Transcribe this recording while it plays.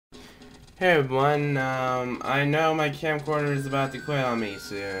Hey everyone, I know my camcorder is about to quit on me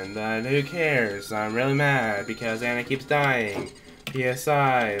soon, but who cares? I'm really mad because Anna keeps dying.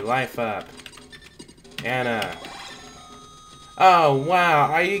 PSI, life up. Anna. Oh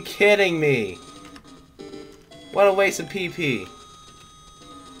wow, are you kidding me? What a waste of PP.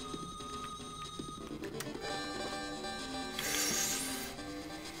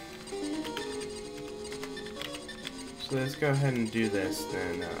 So let's go ahead and do this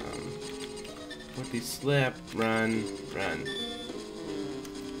then. Flippy slip, run, run.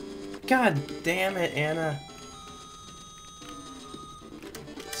 God damn it, Anna.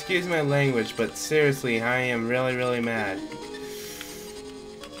 Excuse my language, but seriously, I am really, really mad.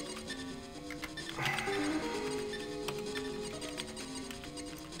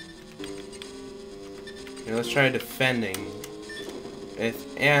 Here, let's try defending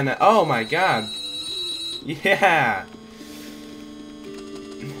with Anna. Oh my god. Yeah.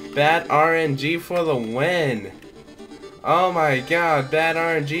 Bad RNG for the win. Oh my god, bad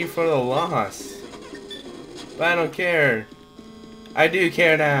RNG for the loss. But I don't care. I do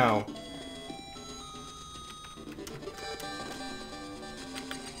care now.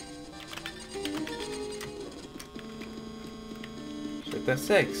 Shit, that's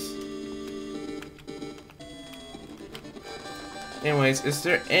 6. Anyways, is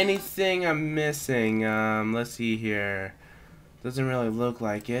there anything I'm missing? Let's see here. Doesn't really look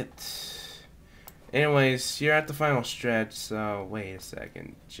like it. Anyways, you're at the final stretch, so wait a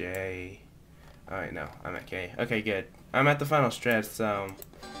second. J. Alright, no, I'm at K. Okay, good. I'm at the final stretch, so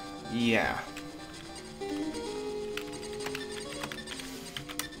yeah.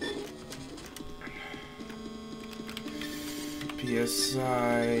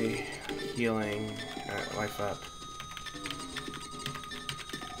 PSI healing. Alright, life up.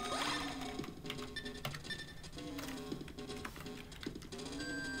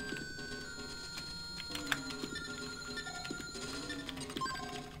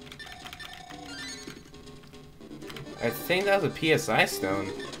 I think that was a PSI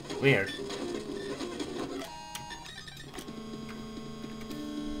stone. Weird.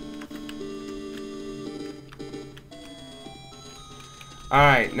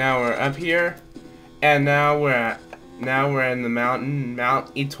 Alright, now we're up here, and now we're in the mountain,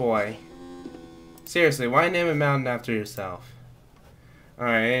 Mount Itoi. Seriously, why name a mountain after yourself?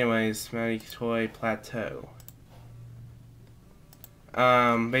 Alright, anyways, Mount Itoi Plateau.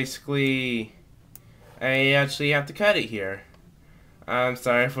 Basically, I actually have to cut it here. I'm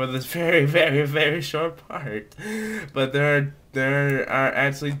sorry for this very, very, very short part, but there are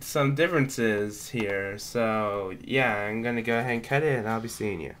actually some differences here. So yeah, I'm gonna go ahead and cut it, and I'll be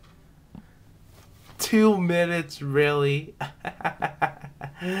seeing you. 2 minutes, really?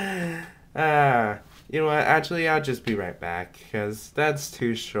 You know what? Actually, I'll just be right back because that's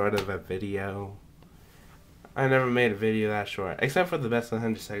too short of a video. I never made a video that short, except for the best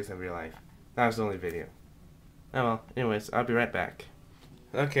 100 seconds of your life. That was the only video. Oh well, anyways, I'll be right back.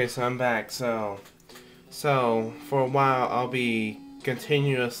 Okay, so I'm back. So for a while, I'll be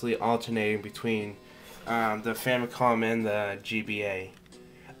continuously alternating between the Famicom and the G.B.A.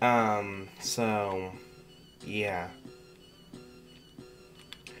 So yeah.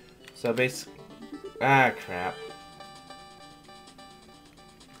 So basically, crap.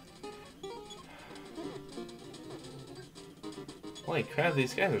 Holy crap,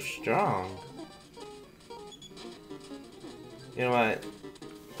 these guys are strong. You know what?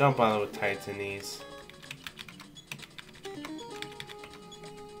 Don't bother with Titanese.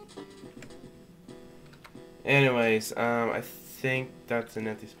 Anyways, I think that's an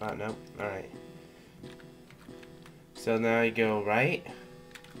empty spot. Nope. Alright. So now you go right.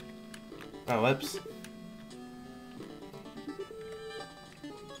 Oh, whoops.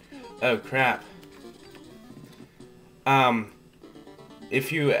 Oh, crap.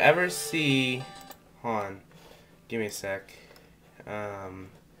 If you ever see... Hold on. Give me a sec.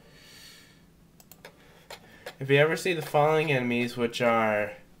 If you ever see the following enemies, which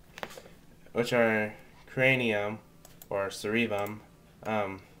are Cranium or Cerebrum,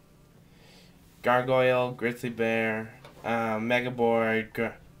 Gargoyle, Grizzly Bear,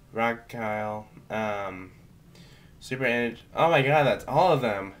 Megaboard, Rockile, Super Energy. Oh my god, that's all of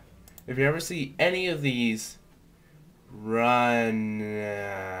them. If you ever see any of these, run.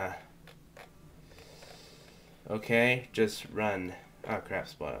 Okay, just run. Oh crap,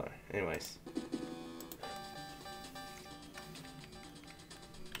 spoiler. Anyways.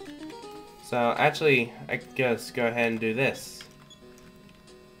 So actually, I guess go ahead and do this.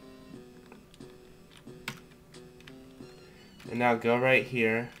 And now go right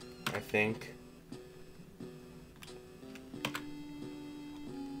here, I think.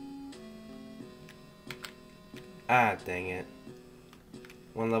 Ah, dang it.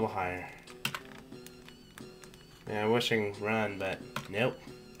 One level higher. Yeah, I wish I could run, but nope.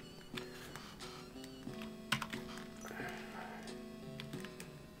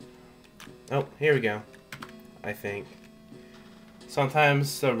 Oh, here we go. I think.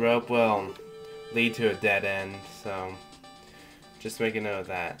 Sometimes the rope will lead to a dead end, so just make a note of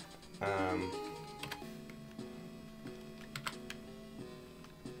that.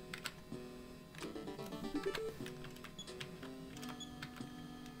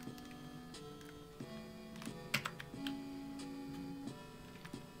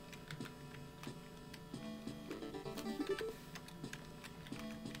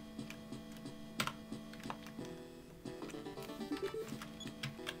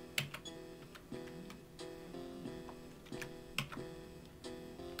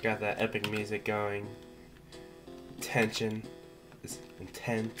 Got that epic music going. Tension is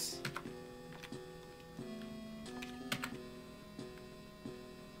intense.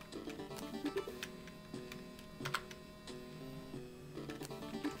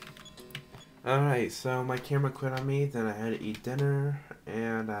 Alright, so my camera quit on me, then I had to eat dinner,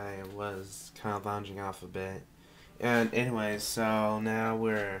 and I was kind of lounging off a bit. And anyways, so now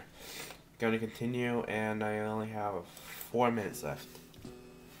we're going to continue, and I only have 4 minutes left.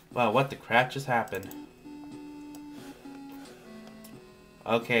 Wow, what the crap just happened?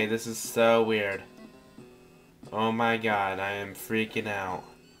 Okay, this is so weird. Oh my god, I am freaking out.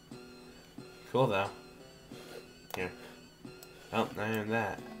 Cool though. Here. Oh, not even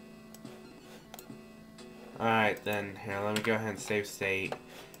that. Alright then, here, let me go ahead and save state,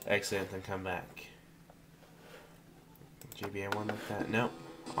 exit, and come back. G.B.A. one like that? Nope.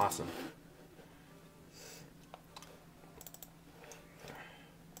 Awesome.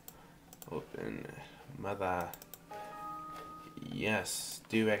 Open. Mother. Yes.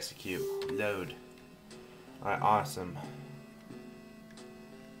 Do execute. Load. Alright, awesome.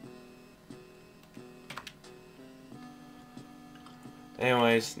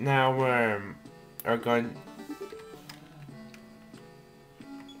 Anyways, now we're going...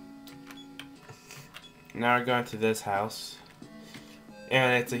 Now we're going to this house.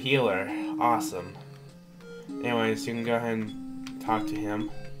 And it's a healer. Awesome. Anyways, you can go ahead and talk to him.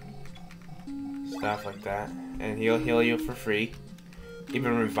 Stuff like that. And he'll heal you for free.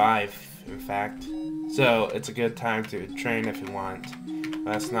 Even revive, in fact. So, it's a good time to train if you want.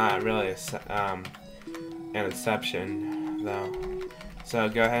 That's not really an exception, though. So,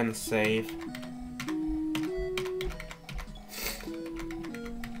 go ahead and save.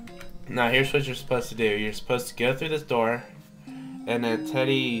 Now, here's what you're supposed to do. You're supposed to go through this door, and then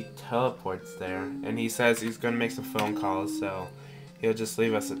Teddy teleports there, and he says he's going to make some phone calls, so he'll just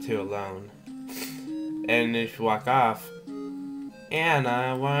leave us at 2 alone. And if you walk off,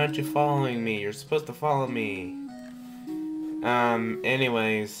 Anna, why aren't you following me? You're supposed to follow me.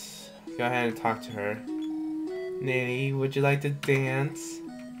 Anyways, go ahead and talk to her. Nitty, would you like to dance?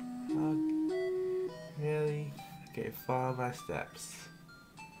 Really? Okay, follow my steps.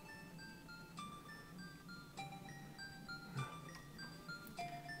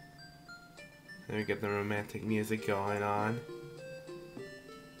 Let me get the romantic music going on.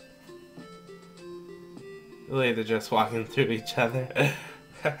 Really, they're just walking through each other.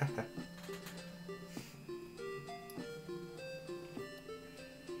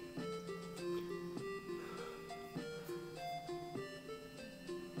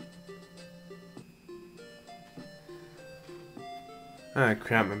 Ah,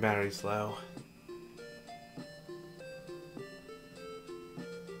 crap, my battery's low.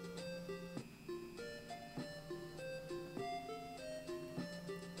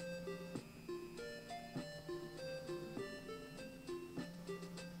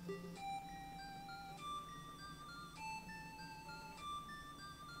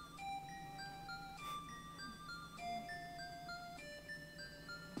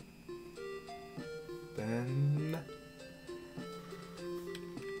 Then...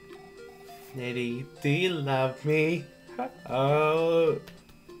 Nitty, do you love me? Oh...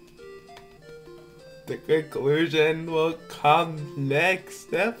 The conclusion will come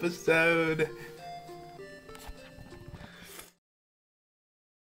next episode.